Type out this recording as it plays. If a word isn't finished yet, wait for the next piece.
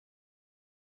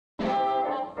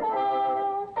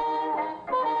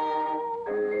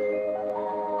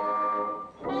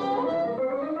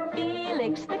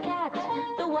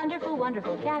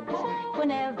wonderful cat.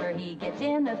 Whenever he gets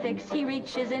in a fix, he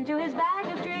reaches into his bag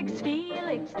of tricks.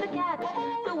 Felix the cat,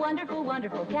 the wonderful,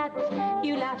 wonderful cat.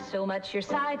 You laugh so much your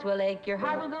sides will ache, your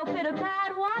heart will go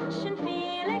pit-a-pat. Watching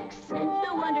Felix, the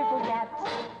wonderful cat.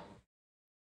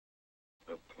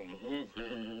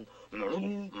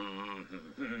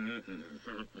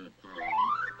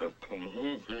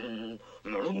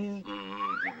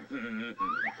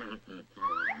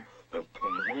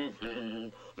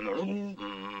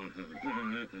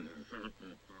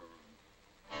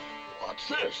 What's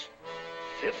this?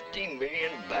 50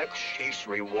 million baksheesh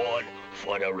reward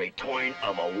for the return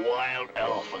of a wild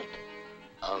elephant.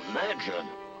 Imagine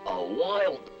a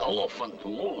wild elephant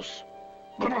loose.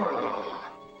 Brrr.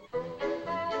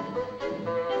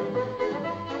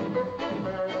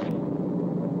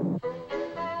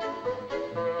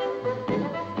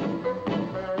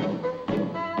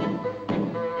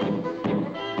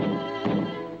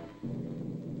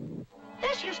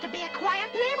 This used to be a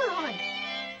quiet neighborhood.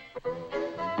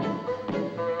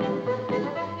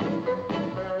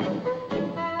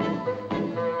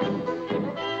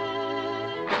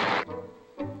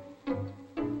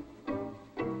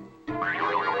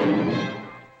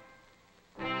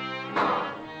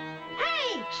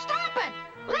 Hey, stop it!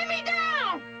 Let me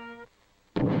down!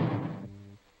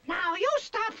 Now you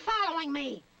stop following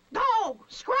me. Go,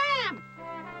 scram!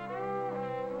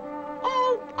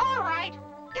 Oh, all right.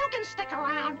 You can stick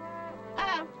around.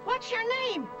 What's your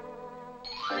name?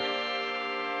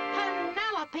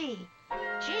 Penelope.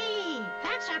 Gee,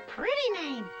 that's a pretty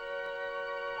name.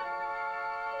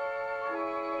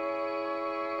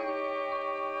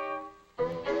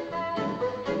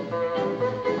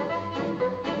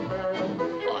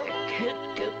 I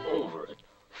can't get over it.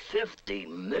 50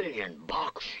 million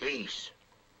baksheesh.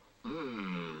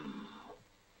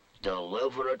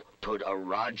 Deliver it to the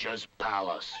Raja's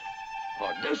palace.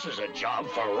 Well, this is a job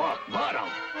for rock bottom.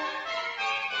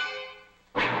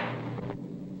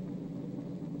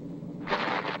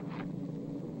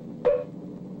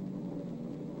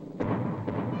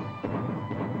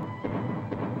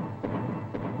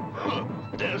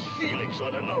 There's Felix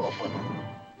on an elephant.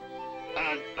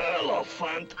 An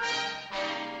elephant?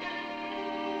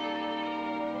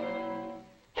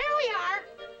 Here we are,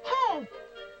 home.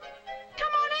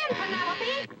 Come on in,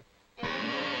 Penelope.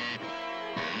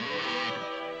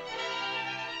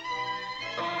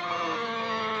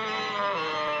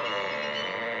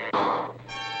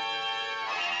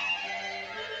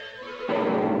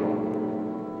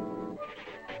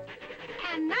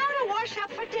 And now to wash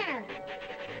up for dinner.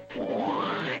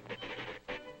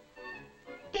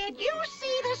 Did you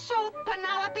see the soap,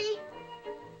 Penelope?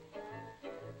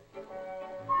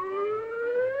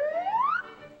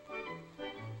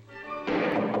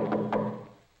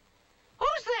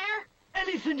 Who's there?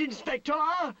 Elephant Inspector.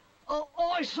 Oh,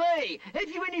 I say, have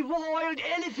you any wild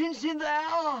elephants in there?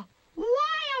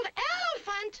 Wild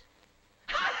elephant?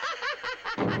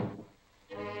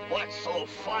 What's so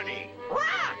funny?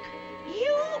 Rock!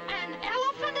 You an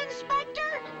elephant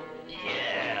inspector?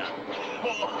 Yeah.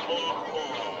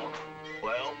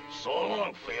 Well, so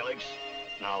long, Felix.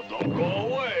 Now don't go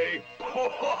away.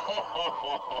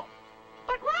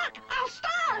 But Rock, I'll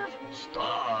starve!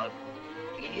 Starve?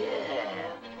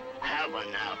 Yeah. Have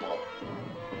an apple.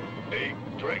 Eat,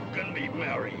 drink, and be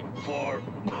merry, for...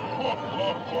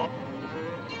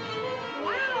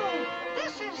 Wow,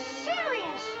 this is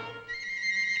serious.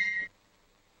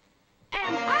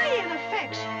 Am I in a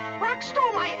fix? Rock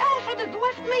stole my elephant and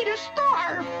left me to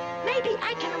starve. Maybe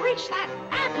I can reach that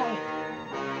apple.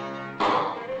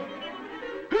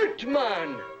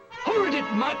 Hitman! Hold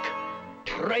it, Mac!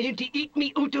 Trying to eat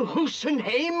me out of house and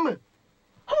home?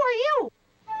 Who are you?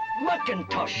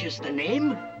 Macintosh is the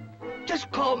name.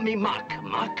 Just call me Mac.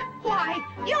 Why,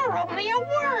 you're only a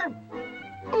worm.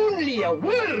 Only a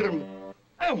worm?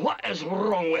 And what is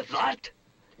wrong with that?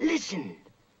 Listen,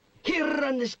 here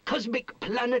on this cosmic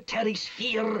planetary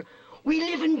sphere, we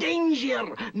live in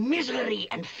danger, misery,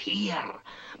 and fear.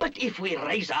 But if we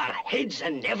raise our heads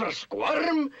and never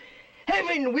squirm,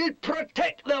 heaven will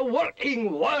protect the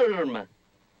working worm.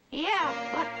 Yeah,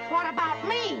 but what about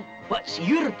me? What's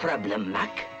your problem,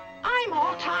 Mac? I'm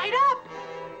all tied up.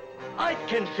 I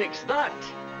can fix that.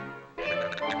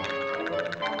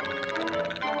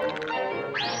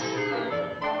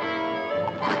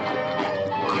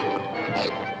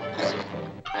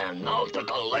 And now to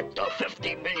collect the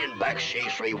 50 million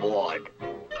baksheesh reward.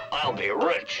 I'll be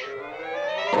rich.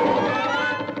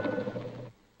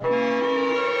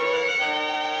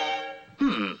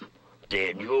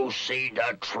 Did you see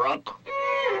that truck?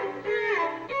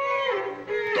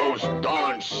 Those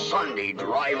darn Sunday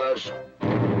drivers.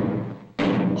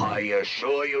 Are you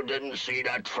sure you didn't see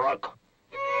that truck?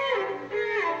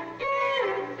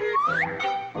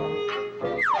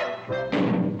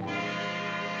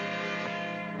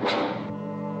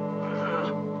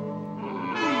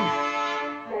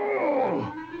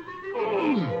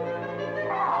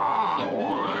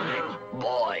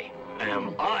 Boy,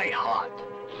 am I hot.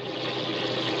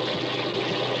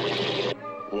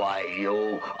 Why,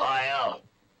 I'll...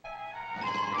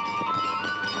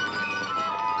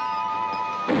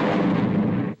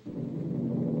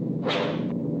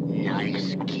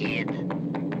 Nice kid.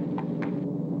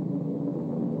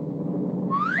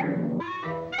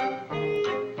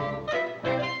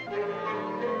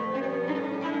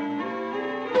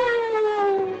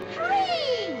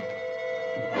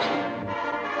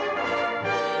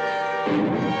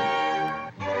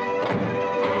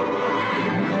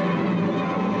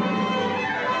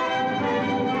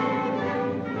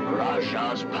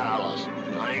 Raja's Palace,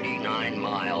 99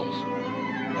 miles.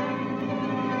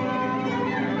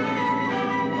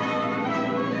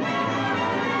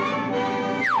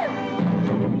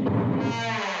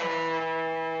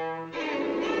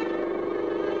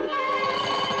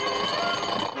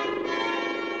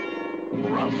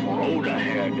 Rough road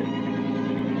ahead.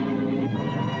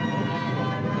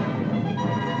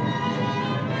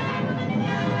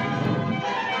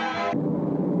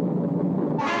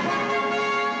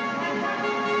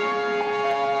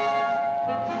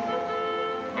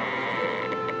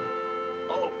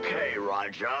 Okay,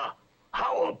 Raja.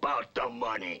 How about the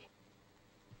money?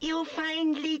 You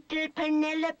find little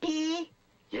Penelope?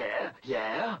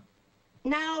 Yeah?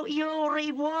 Now your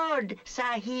reward,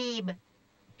 Sahib.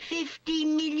 50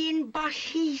 million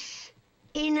bashish.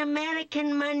 In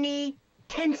American money,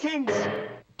 10 cents.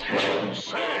 10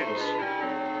 cents?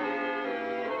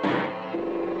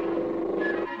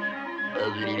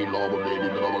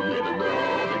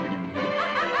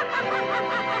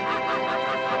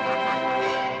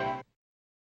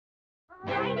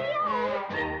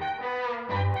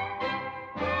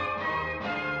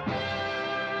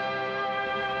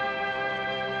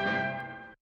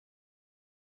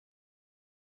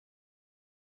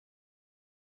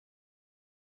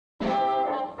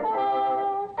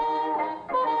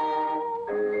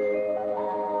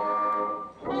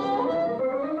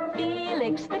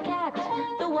 Felix the cat,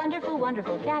 the wonderful,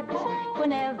 wonderful cat.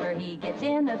 Whenever he gets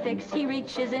in a fix, he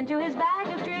reaches into his bag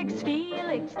of tricks.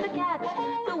 Felix the cat,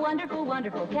 the wonderful,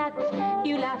 wonderful cat.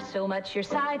 You laugh so much your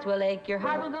sides will ache, your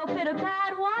heart will go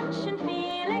pit-a-pat. Watching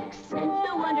Felix,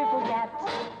 the wonderful cat.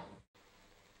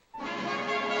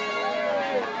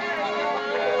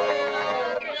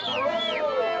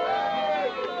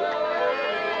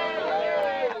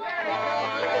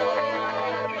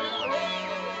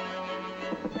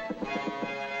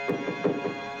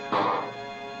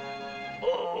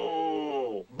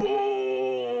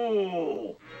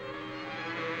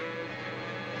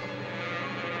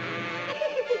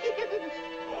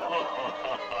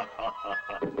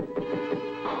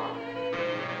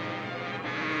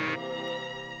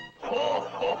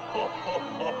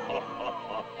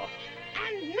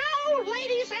 And now,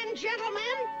 ladies and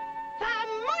gentlemen, the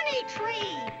money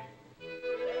tree.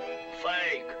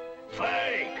 Fake!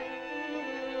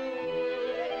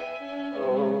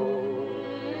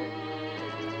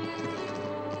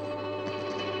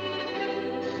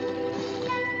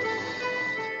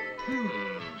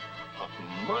 A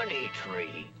money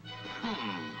tree.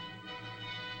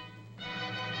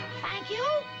 Thank you.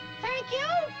 Thank you.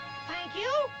 Thank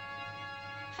you.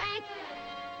 Thank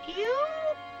you.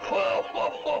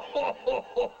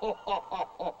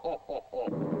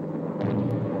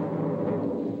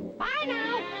 Bye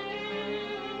now.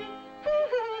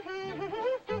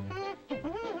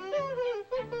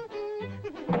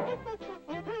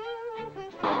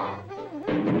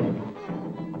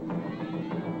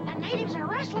 The natives are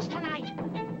restless tonight.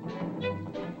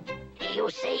 You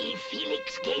say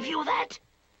Felix gave you that?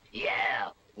 Yeah.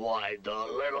 Why, the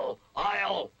little...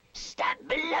 I'll... Stop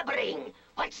blubbering.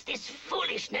 What's this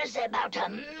foolishness about a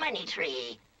money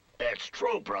tree? It's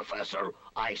true, Professor.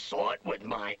 I saw it with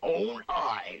my own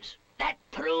eyes. That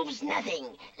proves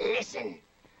nothing. Listen.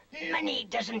 Money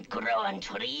doesn't grow on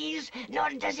trees, nor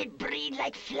does it breed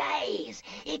like flies.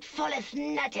 It falleth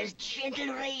not as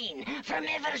gentle rain from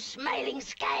ever-smiling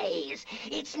skies.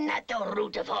 It's not the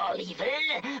root of all evil,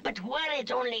 but were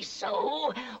it only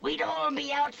so, we'd all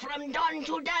be out from dawn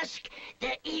to dusk,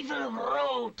 the evil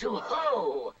road to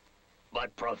hoe.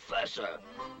 But, Professor,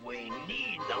 we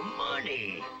need the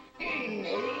money.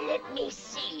 Let me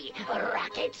see.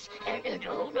 Rockets,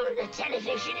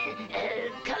 television,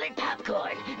 colored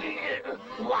popcorn.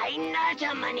 Why not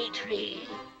a money tree?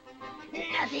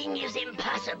 Nothing is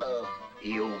impossible.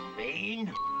 You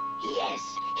mean? Yes,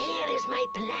 here is my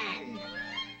plan.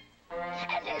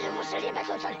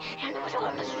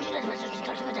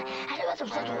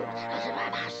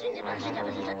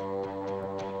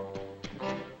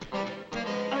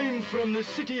 I'm from the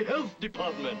city health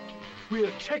department.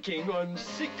 We're checking on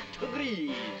sick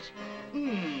trees.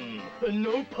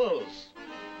 No pulse.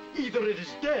 Either it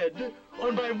is dead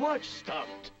or my watch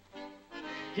stopped.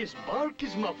 His bark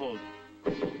is muffled.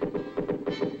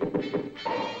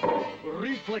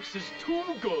 Reflexes too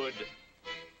good.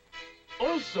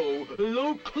 Also,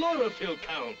 low chlorophyll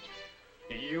count.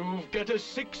 You've got a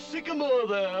sick sycamore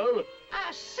there.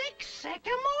 A sick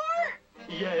sycamore?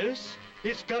 Yes,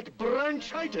 it's got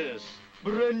bronchitis.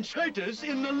 Bronchitis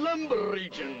in the lumbar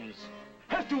regions.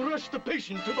 Have to rush the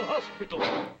patient to the hospital.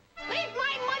 Leave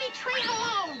my money tree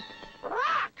alone!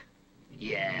 Rock!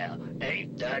 Yeah,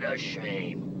 ain't that a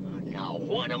shame? Now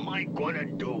what am I gonna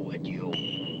do with you?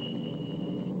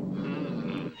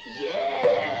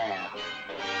 Yeah!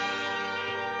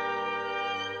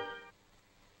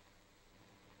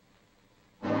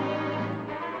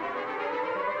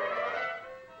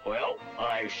 Well,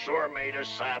 I sure made a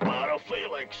sap out of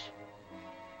Felix.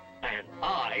 And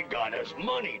I got his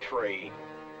money tree.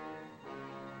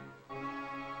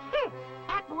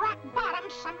 That rock bottom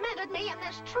cemented me in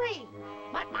this tree.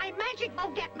 But my magic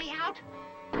will get me out.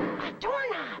 A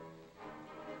doorknob.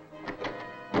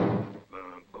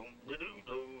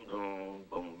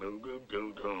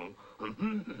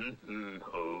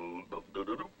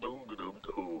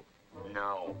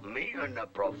 Now, me and the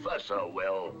professor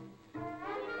will...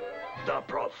 The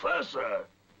professor?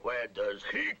 Where does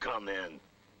he come in?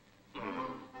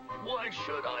 Why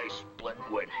should I split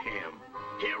with him?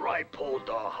 Here I pulled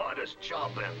the hottest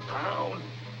job in town.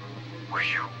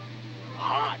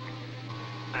 Hot.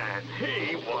 And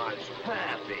he wants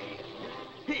happy.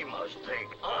 He must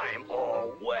think I'm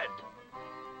all wet.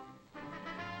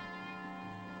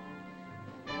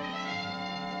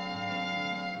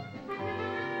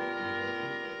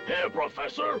 Here,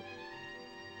 Professor.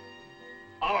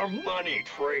 Our money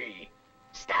tree.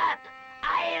 Stop!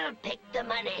 I'll pick the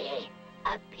money.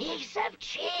 A piece of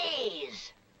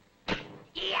cheese.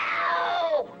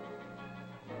 Yow!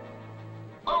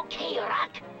 Okay,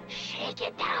 Rock. Shake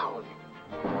it down.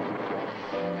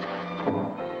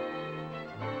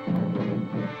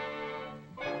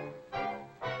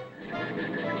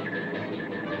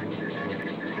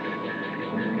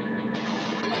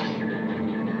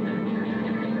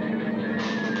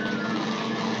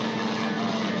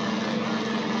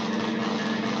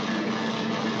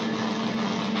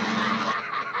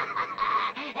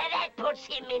 That puts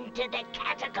him into the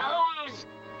catacombs.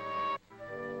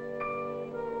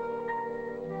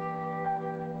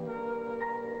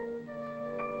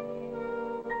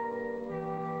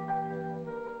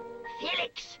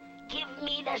 Felix, give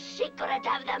me the secret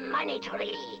of the money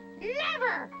tree.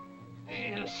 Never!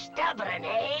 Stubborn,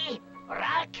 eh?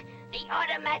 Rock, the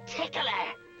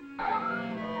automatickler.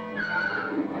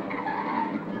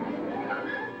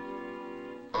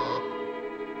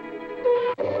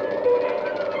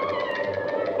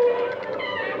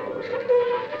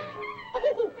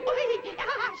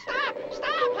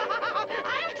 Stop!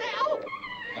 I'll tell!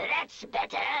 That's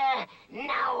better.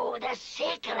 Now the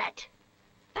secret.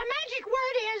 The magic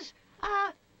word is,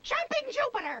 Jumping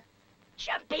Jupiter.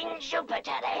 Jumping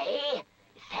Jupiter, eh?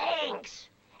 Thanks.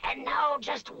 And now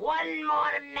just one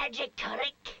more magic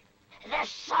trick. The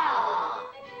saw.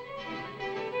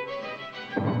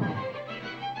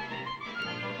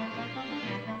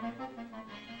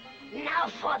 Now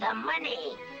for the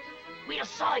money. We'll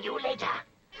saw you later.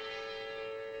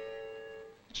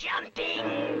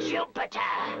 Jumping Jupiter.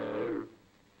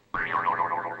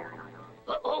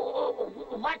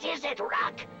 What is it,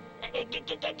 Rock?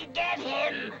 Get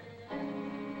him.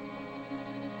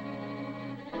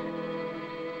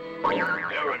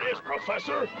 Here it is,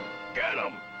 Professor. Get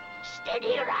him.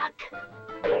 Steady, Rock.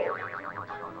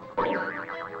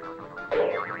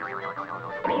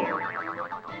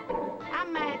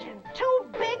 Imagine two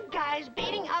big guys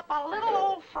beating up a little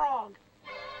old frog.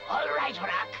 All right,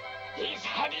 Rock. He's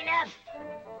had enough.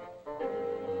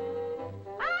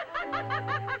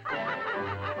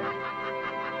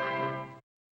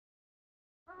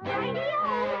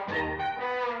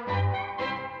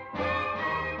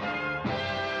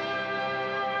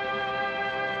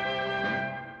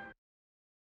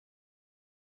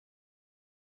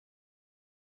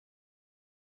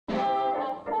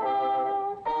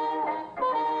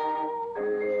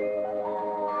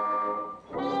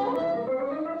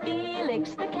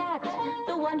 Felix the cat,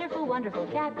 the wonderful, wonderful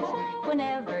cat.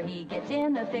 Whenever he gets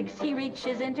in a fix, he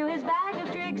reaches into his bag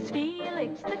of tricks.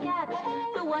 Felix the cat,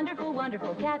 the wonderful,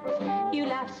 wonderful cat. You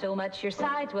laugh so much your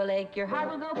sides will ache, your heart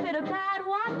will go pit-a-pat.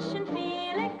 Watching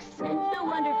Felix, the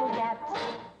wonderful cat.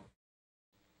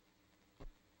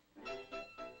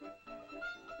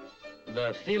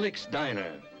 The Felix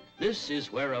Diner. This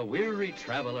is where a weary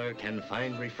traveler can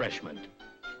find refreshment.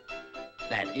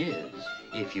 That is,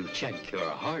 if you check your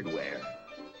hardware.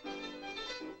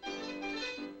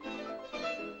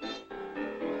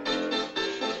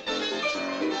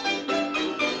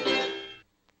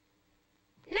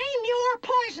 Name your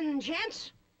poison,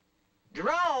 gents.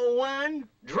 Draw one,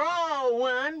 draw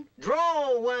one,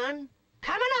 draw one.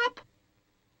 Coming up.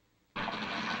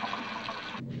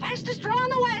 Fastest draw in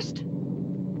the West.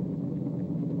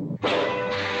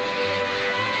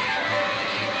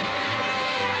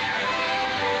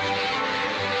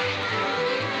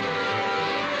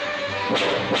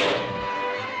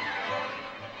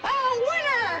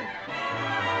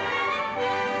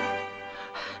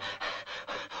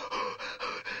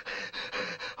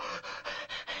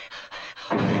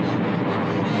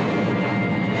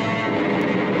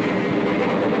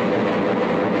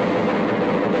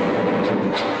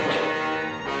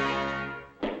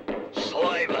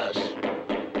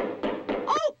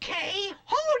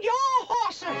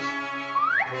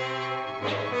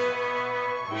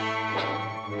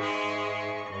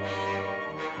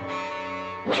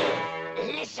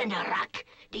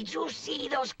 Did you see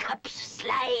those cups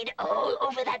slide all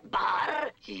over that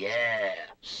bar? Yeah,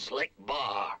 slick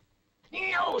bar.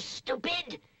 No,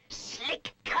 stupid.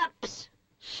 Slick cups.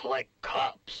 Slick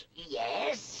cups?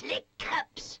 Yes, slick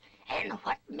cups. And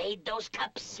what made those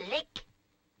cups slick?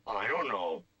 I don't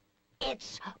know.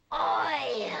 It's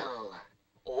oil.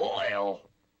 Oil?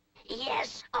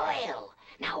 Yes, oil.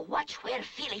 Now watch where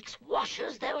Felix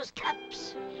washes those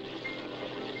cups.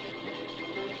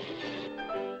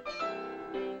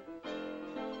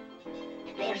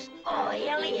 There's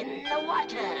oil in the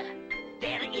water.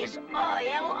 There is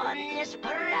oil on this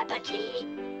property.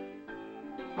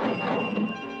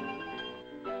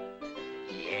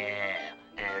 Yeah,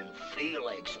 and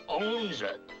Felix owns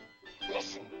it.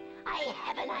 Listen, I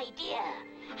have an idea.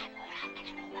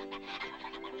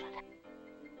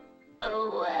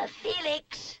 Oh,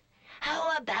 Felix,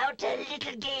 how about a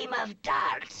little game of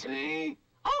darts, hmm?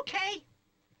 Okay.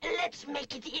 Let's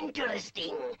make it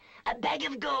interesting. A bag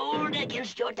of gold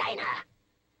against your diner.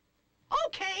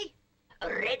 Okay.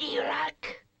 Ready,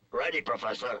 Rock? Ready,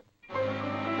 Professor.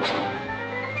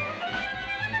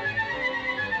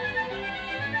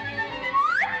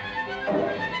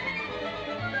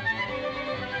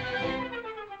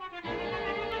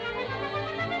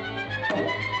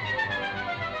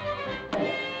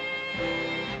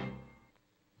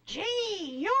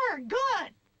 Gee, you're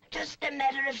good. Just a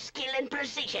matter of skill and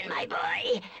precision, my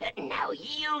boy. Now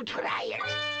you try it.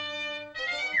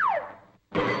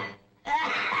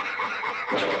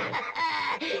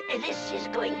 This is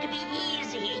going to be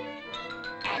easy.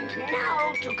 And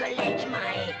now to collect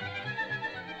my...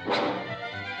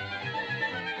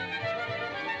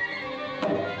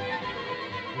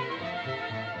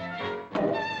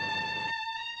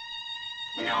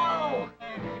 No!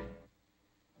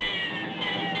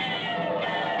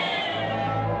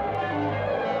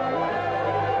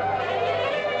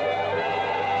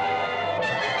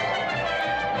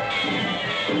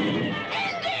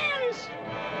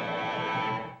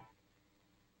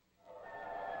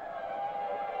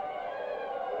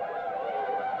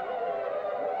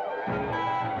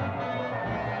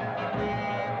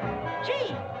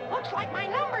 Gee, looks like my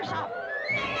number's up.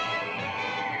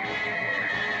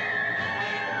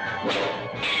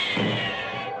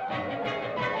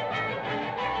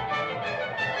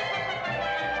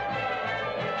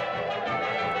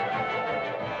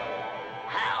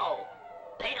 How?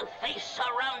 Pale face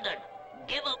surrounded.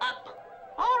 Give 'em up.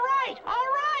 All right, all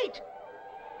right.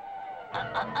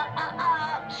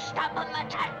 Stop 'em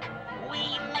attack.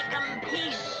 We make 'em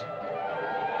peace.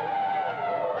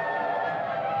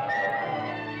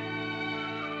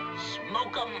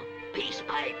 Smoke 'em peace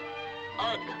pipe.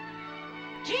 Ugh.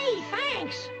 Gee,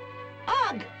 thanks.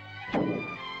 Ugh.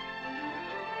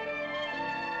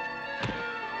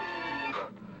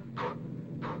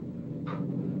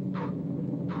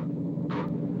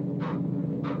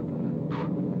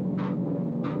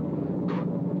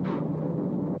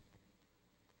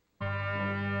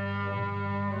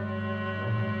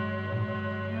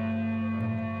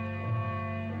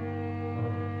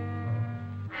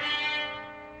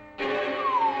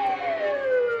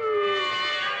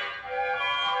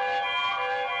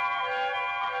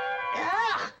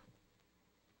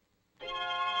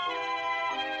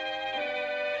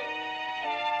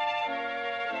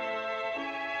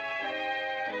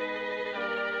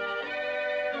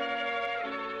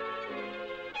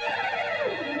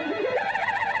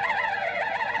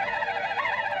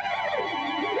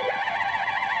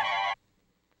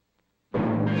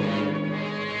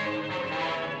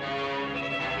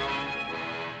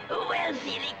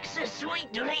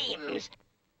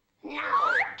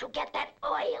 to get that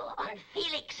oil on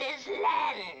Felix's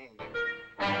land.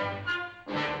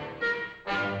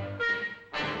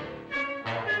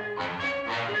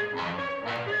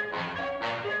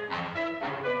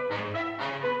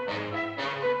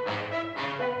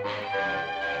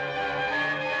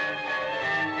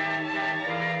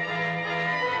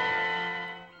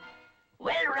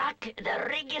 Well, Rock, the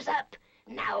rig is up.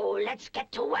 Now let's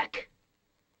get to work.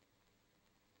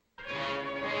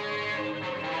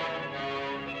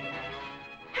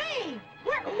 Hey,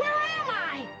 where am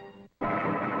I?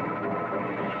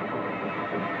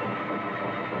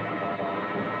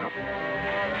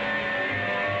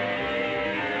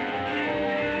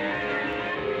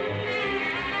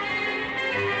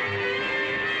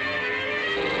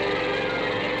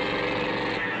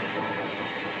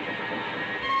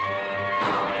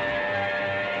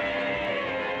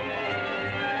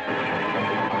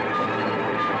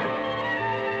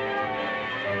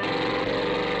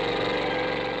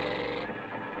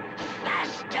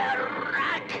 Faster,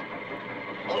 Rock!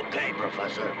 Okay,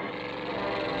 Professor.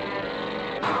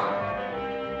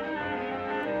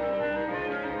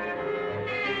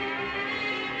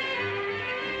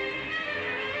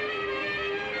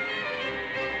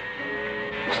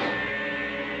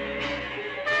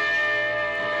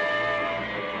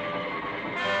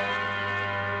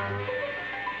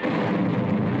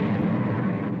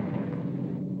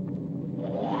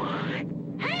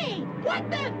 Hey, what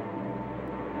the?